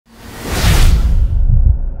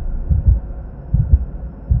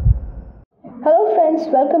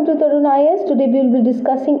welcome to Tarun IAS. Today we will be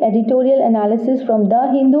discussing editorial analysis from The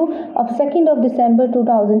Hindu of 2nd of December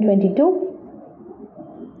 2022.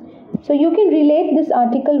 So you can relate this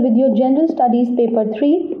article with your General Studies paper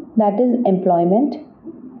 3, that is employment,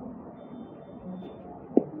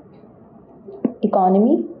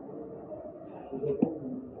 economy,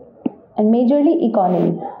 and majorly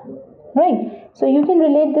economy. Right? So you can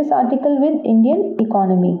relate this article with Indian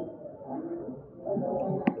economy.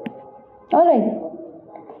 Alright.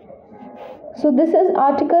 So this is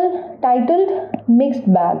article titled Mixed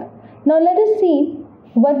Bag. Now let us see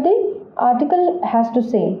what the article has to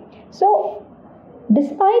say. So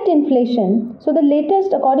despite inflation, so the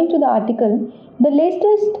latest, according to the article, the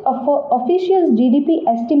latest official GDP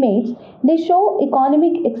estimates, they show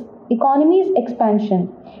economy's expansion,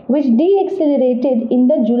 which deaccelerated in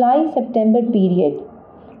the July-September period,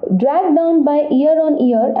 dragged down by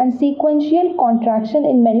year-on-year and sequential contraction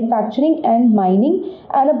in manufacturing and mining,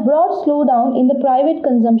 and a broad slowdown in the private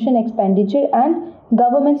consumption expenditure and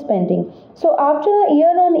government spending. So after a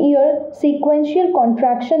year-on-year sequential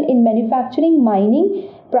contraction in manufacturing, mining,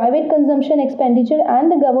 private consumption expenditure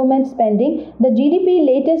and the government spending, the GDP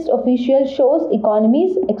latest official shows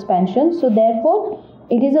economy's expansion. So therefore,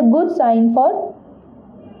 it is a good sign for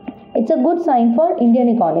Indian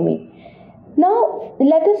economy. Now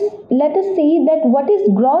let us see that what is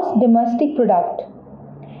gross domestic product.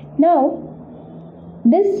 Now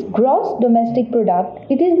this gross domestic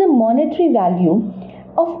product, it is the monetary value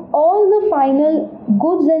of all the final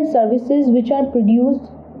goods and services which are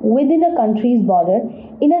produced within a country's border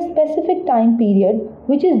in a specific time period,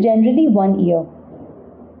 which is generally 1 year.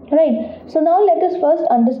 Right. So now let us first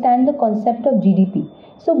understand the concept of GDP.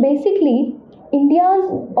 So basically, India's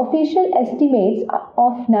official estimates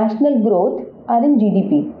of national growth are in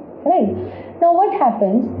GDP. Right. Now what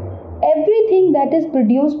happens? Everything that is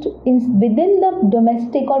produced within the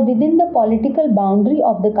domestic or within the political boundary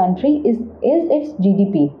of the country is its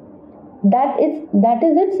GDP. That is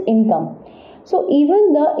its income. So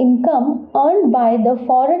even the income earned by the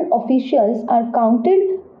foreign officials are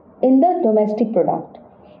counted in the domestic product.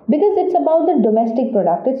 Because it's about the domestic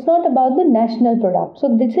product, it's not about the national product. So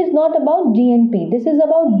this is not about GNP, this is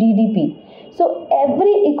about GDP. So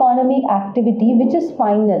every economic activity which is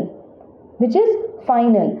final.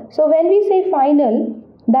 So when we say final,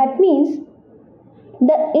 that means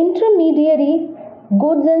the intermediary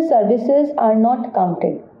goods and services are not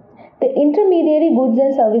counted. The intermediary goods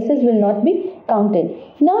and services will not be counted.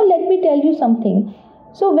 Now let me tell you something.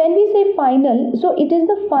 So when we say final, so it is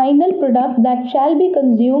the final product that shall be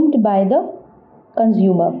consumed by the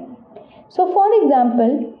consumer. So for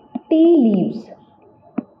example, tea leaves.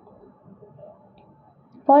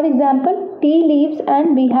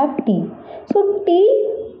 And we have tea. So tea,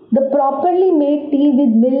 the properly made tea with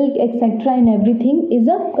milk, etc. and everything is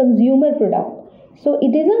a consumer product. So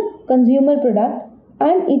it is a consumer product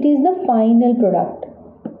and it is the final product.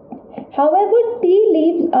 However, tea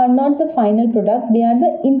leaves are not the final product, they are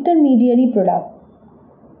the intermediary product.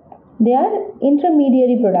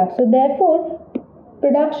 So therefore,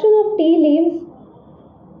 production of tea leaves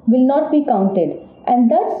will not be counted, and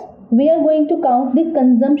thus we are going to count the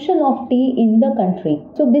consumption of tea in the country.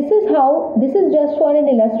 So this is just for an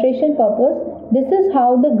illustration purpose, this is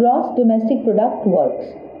how the gross domestic product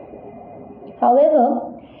works. However,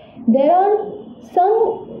 there are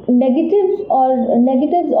some negatives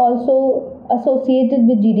also associated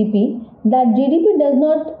with GDP, that GDP does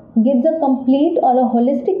not give a complete or a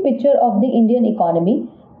holistic picture of the Indian economy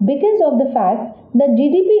because of the fact that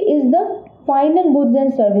GDP is the final goods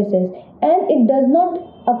and services, and it does not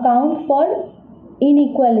account for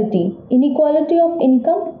inequality of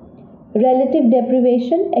income, relative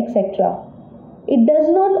deprivation, etc. It does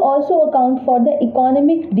not also account for the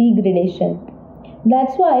economic degradation.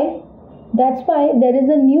 That's why there is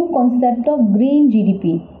a new concept of green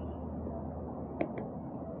GDP.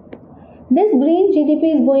 This green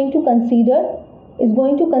GDP is going to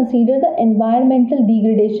consider the environmental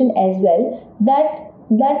degradation as well that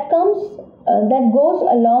goes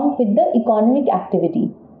along with the economic activity.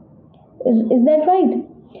 Is that right?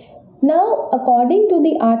 Now, according to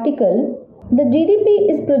the article, the GDP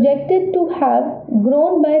is projected to have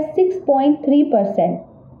grown by 6.3%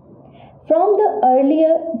 from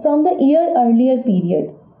the year earlier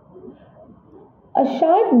period. A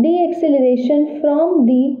sharp deacceleration from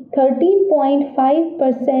the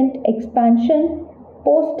 13.5% expansion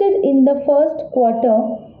posted in the first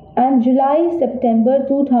quarter and July-September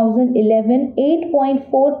 2011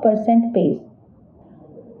 8.4% pace.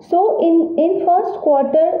 So in first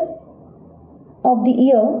quarter of the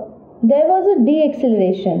year, there was a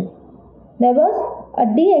deacceleration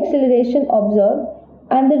observed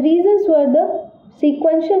and the reasons were the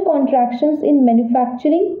sequential contractions in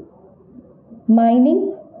manufacturing,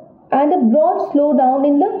 mining, and a broad slowdown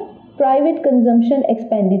in the private consumption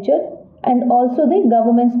expenditure and also the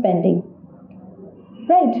government spending.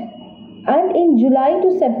 Right? And in July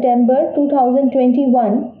to September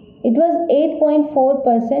 2021, it was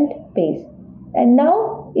 8.4% pace, and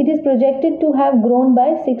now it is projected to have grown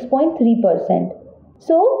by 6.3%.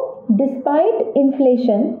 So, despite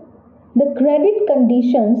inflation, the credit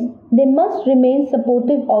conditions, they must remain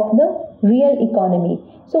supportive of the real economy.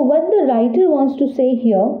 So what the writer wants to say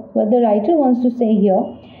here,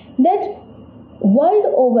 that world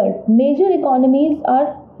over major economies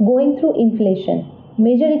are going through inflation.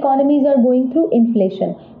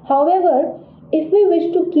 However, if we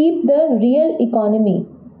wish to keep the real economy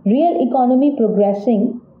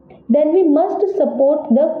progressing, then we must support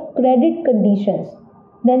the credit conditions.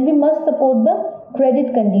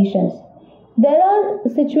 There are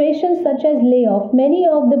situations such as layoff. Many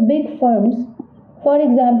of the big firms, for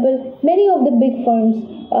example,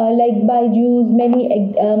 like Byju's,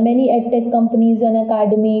 many edtech companies and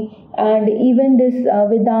academy, and even this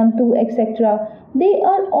Vedantu, etc. They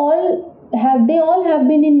all have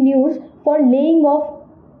been in news for laying off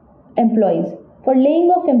employees.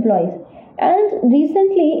 And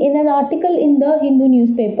recently, in an article in the Hindu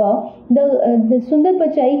newspaper, the Sundar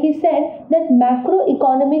Pichai, he said that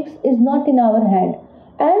macroeconomics is not in our hand,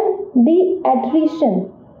 and the attrition.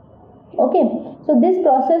 Okay, so this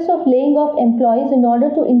process of laying off employees in order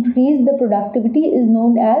to increase the productivity is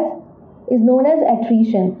known as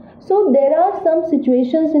attrition. So there are some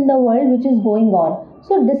situations in the world which is going on.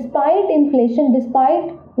 So despite inflation,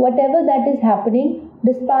 despite whatever that is happening,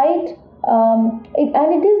 it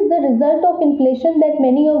is the result of inflation that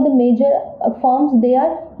many of the major firms, they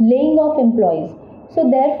are laying off employees. So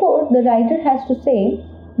therefore, the writer has to say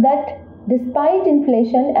that despite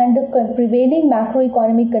inflation and the prevailing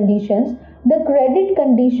macroeconomic conditions, the credit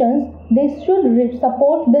conditions, they should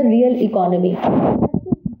support the real economy.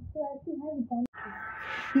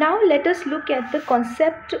 Now let us look at the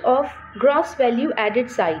concept of gross value added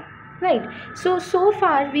side. Right. So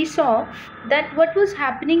far we saw that what was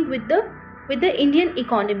happening with the Indian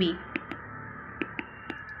economy.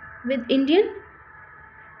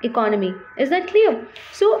 Is that clear?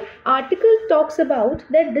 So article talks about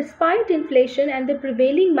that despite inflation and the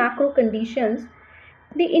prevailing macro conditions,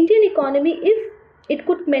 the Indian economy, if it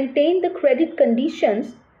could maintain the credit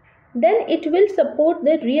conditions, then it will support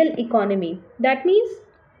the real economy. That means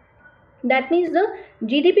the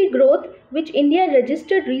GDP growth which India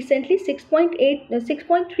registered recently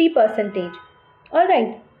 6.3%.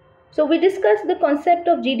 Alright, so we discussed the concept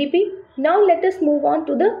of GDP. Now let us move on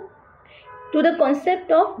to the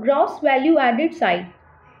concept of gross value added side.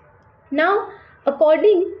 Now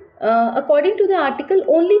according to the article,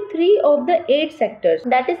 only 3 of the 8 sectors,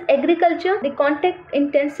 that is agriculture, the contact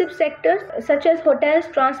intensive sectors such as hotels,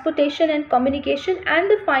 transportation and communication, and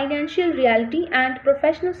the financial reality and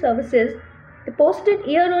professional services, they posted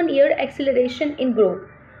year-on-year acceleration in growth.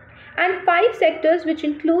 And 5 sectors which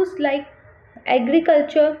includes like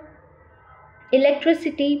agriculture,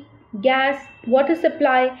 electricity, gas, water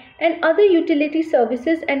supply and other utility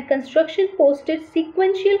services and construction posted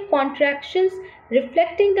sequential contractions,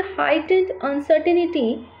 reflecting the heightened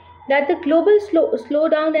uncertainty that the global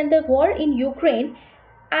slowdown and the war in Ukraine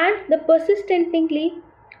and the persistently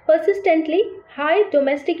high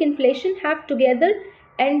domestic inflation have together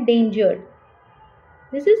endangered.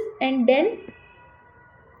 This is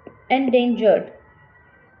endangered.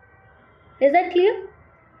 Is that clear?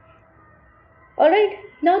 Alright,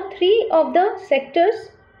 now 3 of the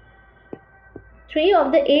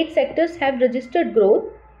 8 sectors have registered growth,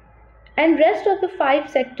 and rest of the 5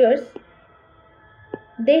 sectors,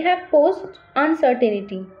 they have posed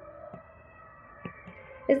uncertainty.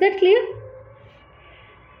 Is that clear?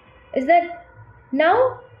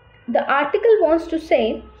 Now the article wants to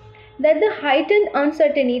say that the heightened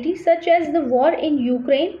uncertainty such as the war in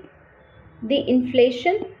Ukraine, the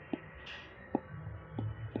inflation,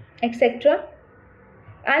 etc.,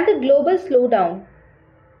 and the global slowdown,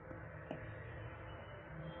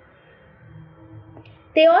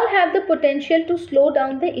 they all have the potential to slow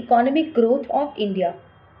down the economic growth of India.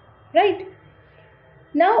 Right?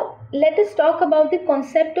 Now let us talk about the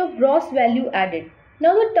concept of gross value added.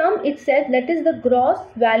 Now the term itself, that is the gross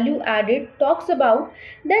value added, talks about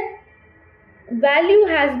that value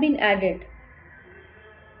has been added.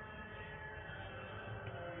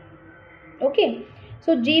 Okay,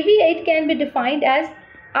 so GV8 can be defined as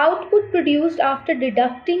output produced after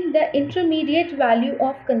deducting the intermediate value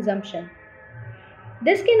of consumption.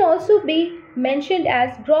 This can also be mentioned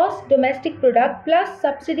as gross domestic product plus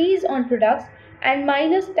subsidies on products and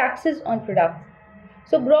minus taxes on products.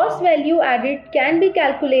 So gross value added can be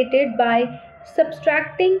calculated by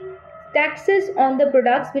subtracting taxes on the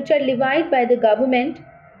products which are levied by the government,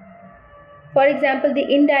 for example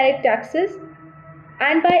the indirect taxes,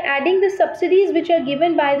 and by adding the subsidies which are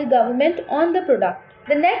given by the government on the product.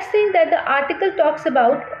 The next thing that the article talks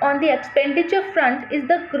about on the expenditure front is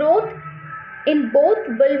the growth in both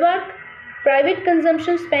bulwark private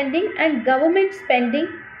consumption spending and government spending.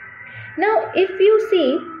 Now if you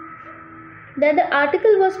see that the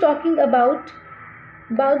article was talking about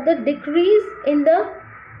the decrease in the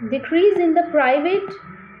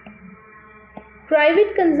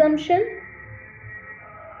private consumption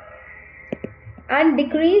and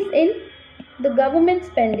decrease in the government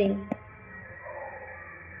spending,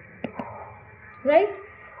 right?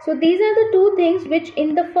 So these are the two things which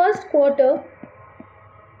in the first quarter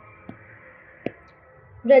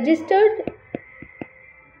registered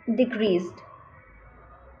decreased,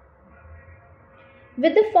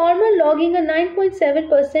 with the former logging a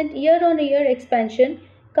 9.7% year-on-year expansion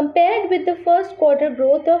compared with the first quarter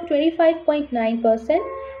growth of 25.9%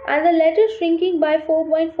 and the latter shrinking by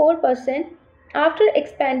 4.4% after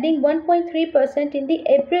expanding 1.3% in the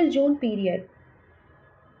April-June period.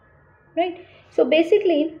 Right? So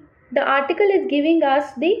basically the article is giving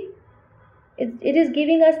us the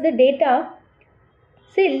data.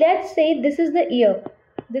 Say, let's say this is the year.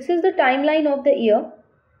 This is the timeline of the year.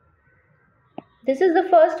 This is the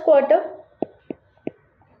first quarter,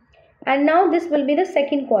 and now this will be the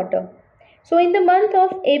second quarter. So in the month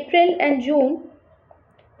of April and June,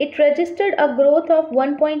 it registered a growth of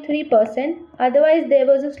 1.3%, otherwise there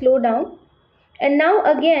was a slowdown. And now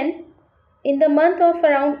again, in the month of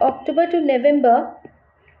around October to November,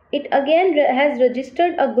 it again has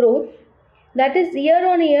registered a growth, that is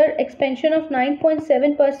year-on-year expansion of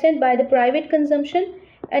 9.7% by the private consumption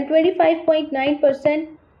and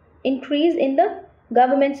 25.9% increase in the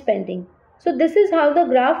government spending. So this is how the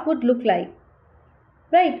graph would look like,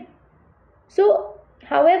 right? So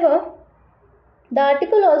however, the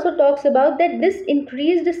article also talks about that this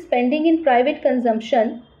increased spending in private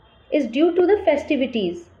consumption is due to the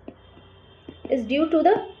festivities,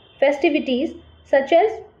 such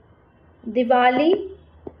as Diwali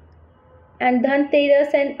and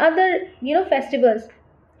Dhanteras and other festivals.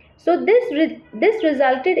 So this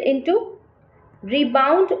resulted into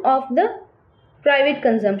rebound of the private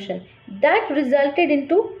consumption, that resulted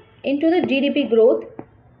into the GDP growth,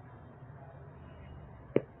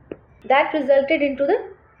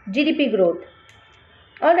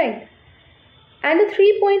 all right, and a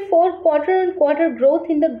 3.4 quarter-on-quarter growth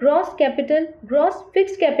in the gross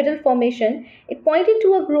fixed capital formation. It pointed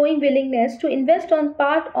to a growing willingness to invest on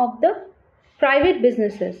part of the private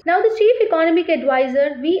businesses. Now the Chief Economic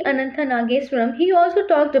Advisor V. Anantha Nageswaram, he also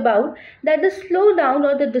talked about that the slowdown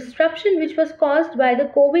or the disruption which was caused by the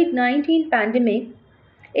COVID-19 pandemic,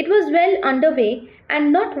 it was well underway,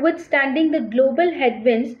 and notwithstanding the global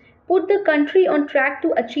headwinds, put the country on track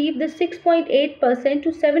to achieve the 6.8%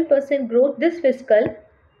 to 7% growth this fiscal,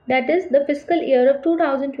 that is the fiscal year of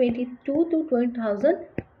 2022 to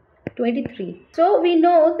 2023. So we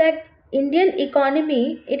know that Indian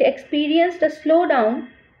economy, it experienced a slowdown,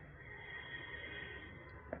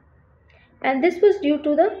 and this was due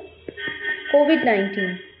to the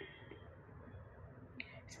COVID-19.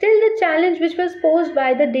 Still, the challenge which was posed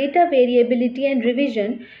by the data variability and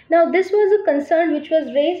revision. Now this was a concern which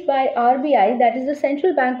was raised by RBI, that is the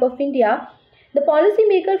Central Bank of India. The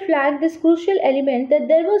policymaker flagged this crucial element that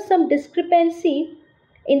there was some discrepancy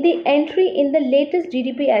in the entry in the latest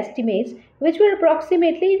GDP estimates, which were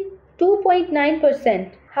approximately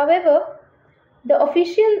 2.9%. However, the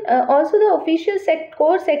official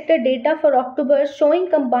core sector data for October showing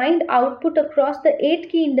combined output across the 8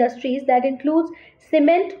 key industries, that includes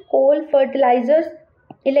cement, coal, fertilizers,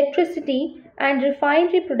 electricity and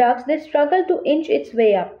refinery products, they struggle to inch its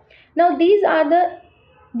way up. Now these are the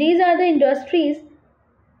industries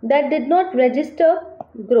that did not register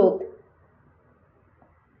growth.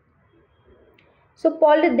 So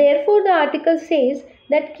therefore the article says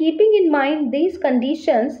that keeping in mind these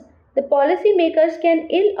conditions, the policymakers can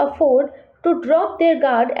ill afford to drop their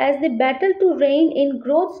guard as they battle to rein in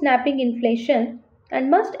growth-snapping inflation and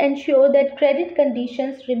must ensure that credit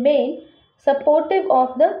conditions remain supportive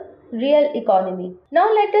of the real economy. Now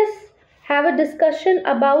let us have a discussion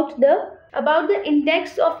about the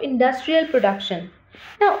index of industrial production.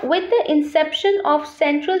 Now, with the inception of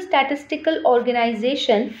Central Statistical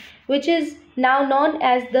Organization, which is now known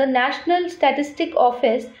as the National Statistic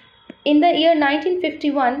Office, in the year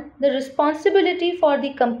 1951, the responsibility for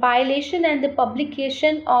the compilation and the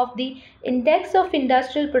publication of the Index of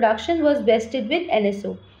Industrial Production was vested with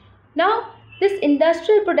NSO. Now, this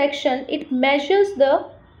industrial production, it measures the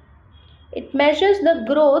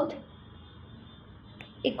growth,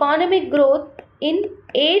 economic growth in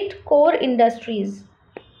 8 core industries.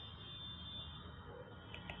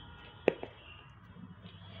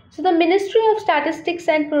 So the Ministry of Statistics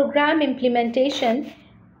and Program Implementation,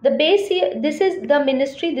 the base year, this is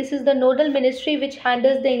the nodal ministry which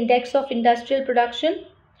handles the Index of Industrial Production,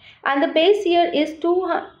 and the base year is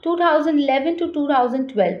 2011 to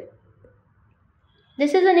 2012.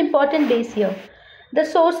 This is an important base year. The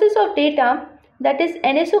sources of data, that is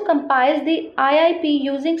NSO compiles the IIP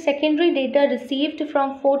using secondary data received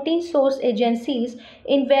from 14 source agencies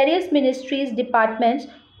in various ministries, departments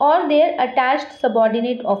or their attached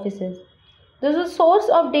subordinate offices. The source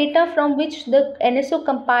of data from which the NSO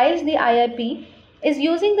compiles the IIP is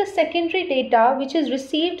using the secondary data which is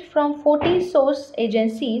received from 14 source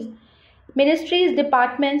agencies, ministries,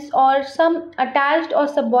 departments or some attached or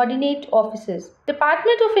subordinate offices.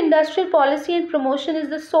 Department of Industrial Policy and Promotion is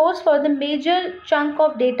the source for the major chunk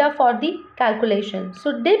of data for the calculation.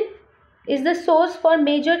 So DIP is the source for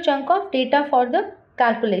major chunk of data for the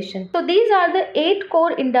calculation. So these are the 8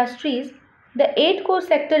 core industries, the 8 core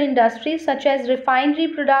sector industries such as refinery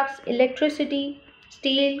products, electricity,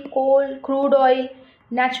 steel, coal, crude oil,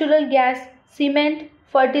 natural gas, cement,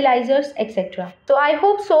 fertilizers, etc. So I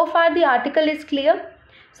hope so far the article is clear.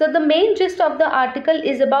 So the main gist of the article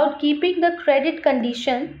is about keeping the credit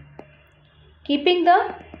condition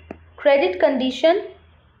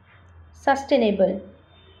sustainable.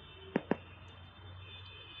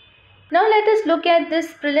 Now let us look at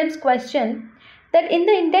this prelims question, that in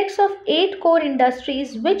the index of 8 core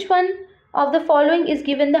industries, which one of the following is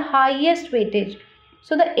given the highest weightage?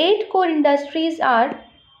 So the 8 core industries are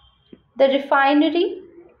the refinery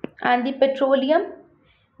and the petroleum,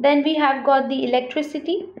 then we have got the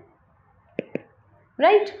electricity,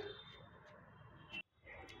 right?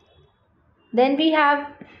 Then we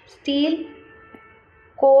have steel,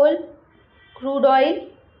 coal, crude oil,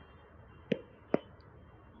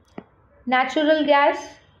 natural gas,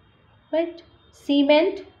 right,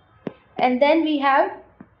 cement, and then we have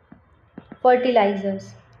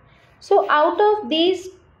fertilizers. So out of these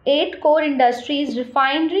 8 core industries,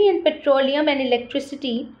 refinery and petroleum and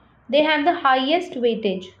electricity, they have the highest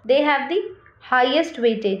weightage.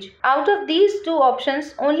 Out of these two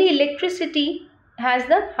options, only electricity has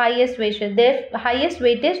the highest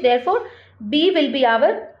weightage. Therefore, B will be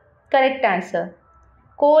our correct answer.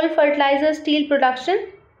 Coal, fertilizer, steel production,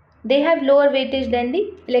 they have lower weightage than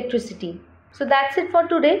the electricity. So that's it for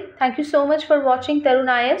today. Thank you so much for watching Tarun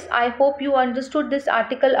IAS. I hope you understood this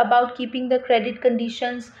article about keeping the credit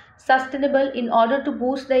conditions sustainable in order to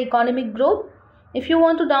boost the economic growth. If you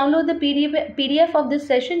want to download the PDF of this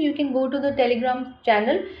session, you can go to the Telegram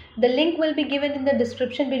channel. The link will be given in the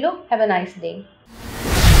description below. Have a nice day.